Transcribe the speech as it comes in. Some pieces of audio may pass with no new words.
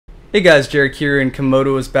Hey guys, Jarek here, and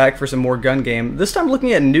Komodo is back for some more gun game. This time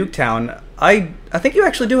looking at Nuketown. I think you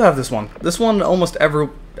actually do have this one. This one almost every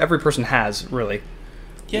person has, really.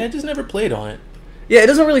 Yeah, I just never played on it. Yeah, it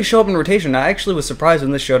doesn't really show up in rotation. I actually was surprised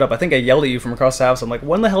when this showed up. I think I yelled at you from across the house. I'm like,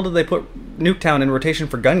 when the hell did they put Nuketown in rotation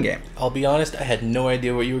for gun game? I'll be honest, I had no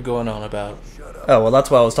idea what you were going on about. Oh, well, that's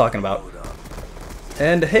what I was talking about.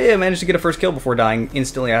 And hey, I managed to get a first kill before dying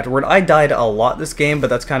instantly afterward. I died a lot this game, but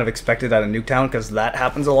that's kind of expected out of Nuketown because that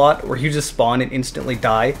happens a lot, where you just spawn and instantly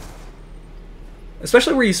die.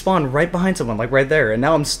 Especially where you spawn right behind someone, like right there, and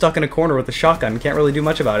now I'm stuck in a corner with a shotgun, can't really do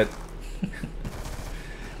much about it.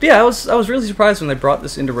 But yeah, I was really surprised when they brought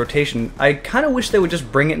this into rotation. I kind of wish they would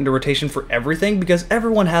just bring it into rotation for everything, because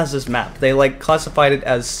everyone has this map. They like classified it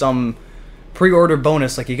as some pre-order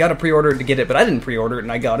bonus, like you gotta pre-order it to get it, but I didn't pre-order it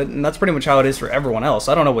and I got it, and that's pretty much how it is for everyone else.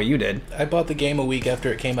 I don't know what you did. I bought the game a week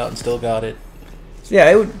after it came out and still got it.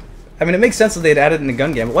 Yeah, it mean, it makes sense that they'd add it in the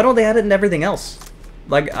gun game, but why don't they add it in everything else?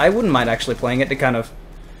 Like, I wouldn't mind actually playing it to kind of...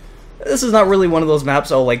 This is not really one of those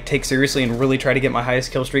maps I'll, like, take seriously and really try to get my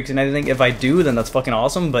highest kill streaks and anything. If I do, then that's fucking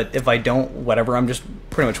awesome, but if I don't, whatever, I'm just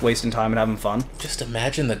pretty much wasting time and having fun. Just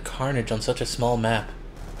imagine the carnage on such a small map.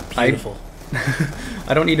 Beautiful.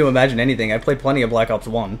 I don't need to imagine anything. I played plenty of Black Ops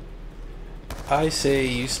 1. I say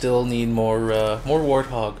you still need more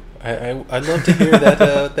Warthog. I'd love to hear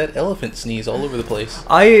that that elephant sneeze all over the place.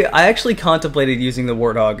 I actually contemplated using the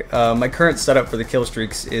Warthog. My current setup for the kill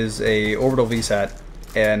streaks is a orbital VSAT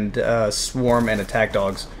and swarm and attack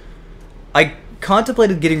dogs. I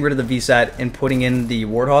contemplated getting rid of the VSAT and putting in the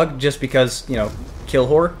Warthog just because, you know, kill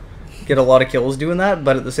whore. Get a lot of kills doing that,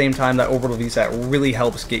 but at the same time that orbital VSAT really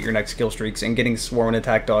helps get your next kill streaks, and getting swarm and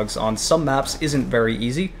attack dogs on some maps isn't very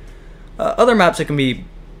easy. Other maps it can be,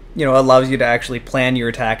 you know, allows you to actually plan your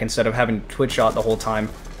attack instead of having twitch shot the whole time.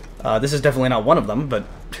 This is definitely not one of them, but...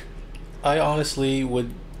 I honestly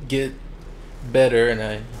would get better, and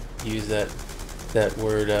I use that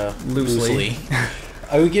word loosely.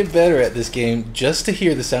 I would get better at this game just to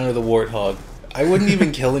hear the sound of the Warthog. I wouldn't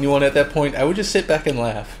even kill anyone at that point. I would just sit back and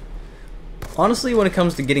laugh. Honestly, when it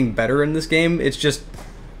comes to getting better in this game, it's just,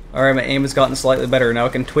 alright, my aim has gotten slightly better, now I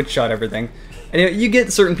can twitch shot everything. And you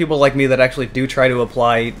get certain people like me that actually do try to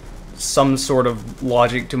apply some sort of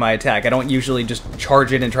logic to my attack. I don't usually just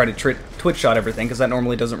charge it and try to twitch shot everything, because that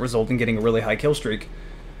normally doesn't result in getting a really high kill streak.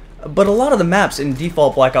 But a lot of the maps in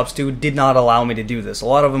default Black Ops 2 did not allow me to do this. A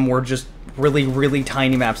lot of them were just really, really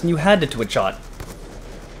tiny maps, and you had to twitch shot.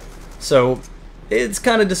 So... it's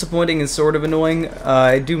kind of disappointing and sort of annoying.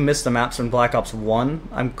 I do miss the maps from Black Ops 1.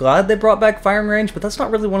 I'm glad they brought back firing range, but that's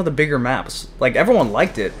not really one of the bigger maps. Like, everyone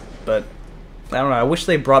liked it, but I don't know, I wish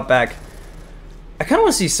they brought back... I kind of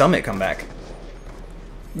want to see Summit come back.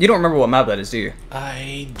 You don't remember what map that is, do you?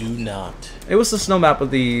 I do not. It was the snow map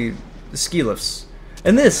with the ski lifts.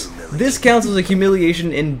 And this counts as a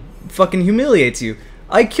humiliation and fucking humiliates you.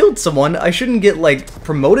 I killed someone, I shouldn't get, like,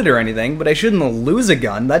 promoted or anything, but I shouldn't lose a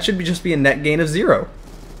gun. That should just be a net gain of 0.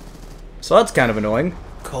 So that's kind of annoying.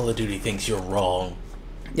 Call of Duty thinks you're wrong.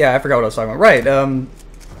 Yeah, I forgot what I was talking about. Right,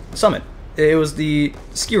 Summit. It was the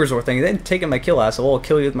ski resort thing. They didn't take my kill ass, so I'll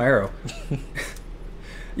kill you with my arrow.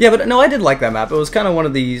 Yeah, but no, I did like that map. It was kind of one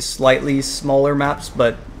of the slightly smaller maps,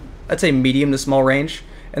 but I'd say medium to small range.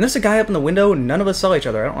 And there's a guy up in the window, none of us saw each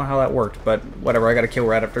other. I don't know how that worked, but whatever, I got a kill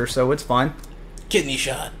right after, so it's fine. Kidney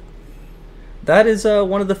shot. That is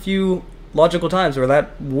one of the few logical times where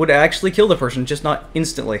that would actually kill the person, just not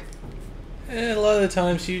instantly. And a lot of the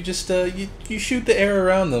times you just you shoot the air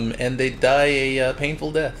around them and they die a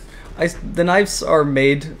painful death. The knives are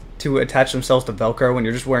made to attach themselves to Velcro when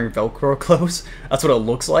you're just wearing Velcro clothes. That's what it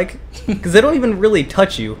looks like, because they don't even really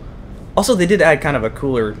touch you. Also, they did add kind of a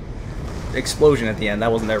cooler explosion at the end.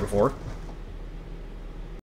 That wasn't there before.